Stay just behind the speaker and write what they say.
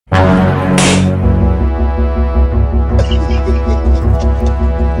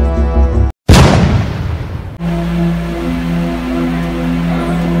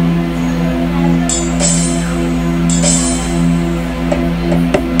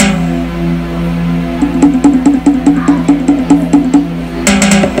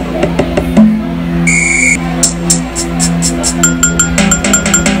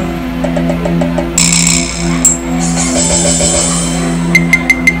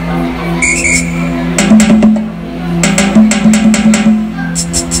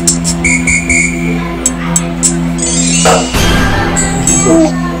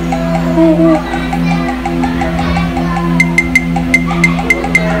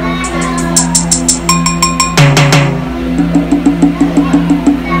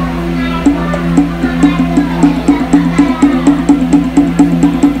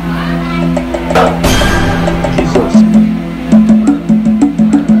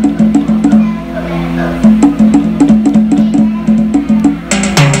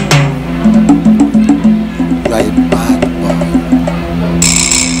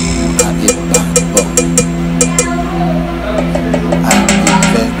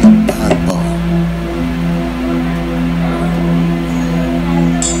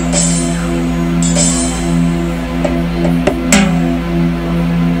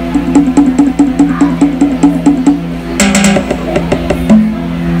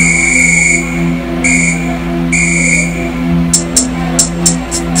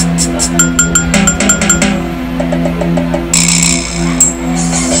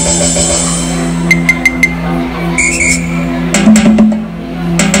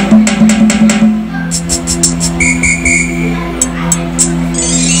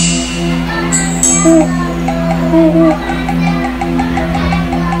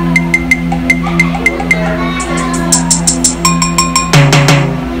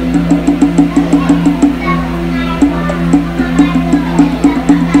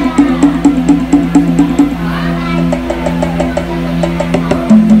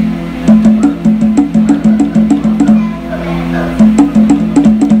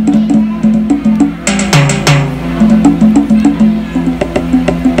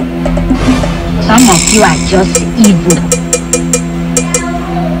Some of you are just evil.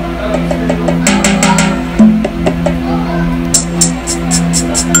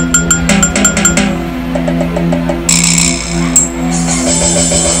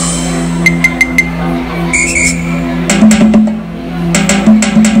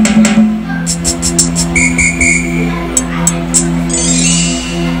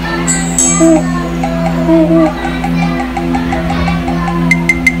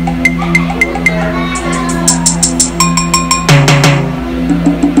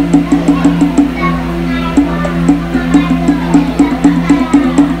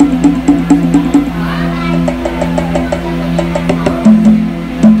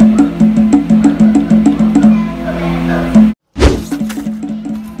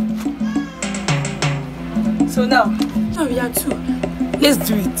 So now we are two. Let's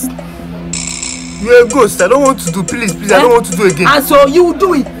do it. You're a ghost. I don't want to do. Please, I don't want to do again. And so you will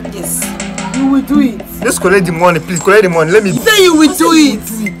do it. Yes, you will do it. Just collect the money, please. Collect the money. Let me. Say you will do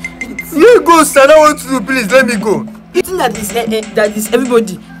it. You're a ghost. I don't want to do. Please, let me go. You think that is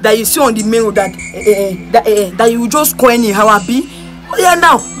everybody that you see on the main road that you just call anyhow happy? Oh yeah,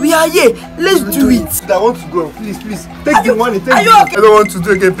 now we are here. Let's do it. I want to go. Please. Take the money. Take are you okay? I don't want to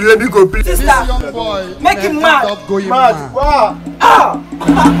do again. Please, let me go. Please. Sister, Young boy, make him mad. Stop going Mad. Wow.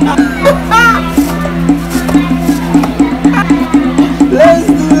 Let's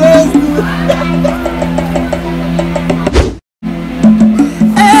do.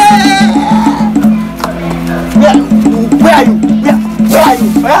 Where are you?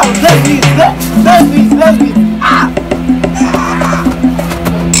 Let's leave.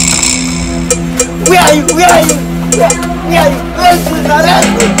 Where are you?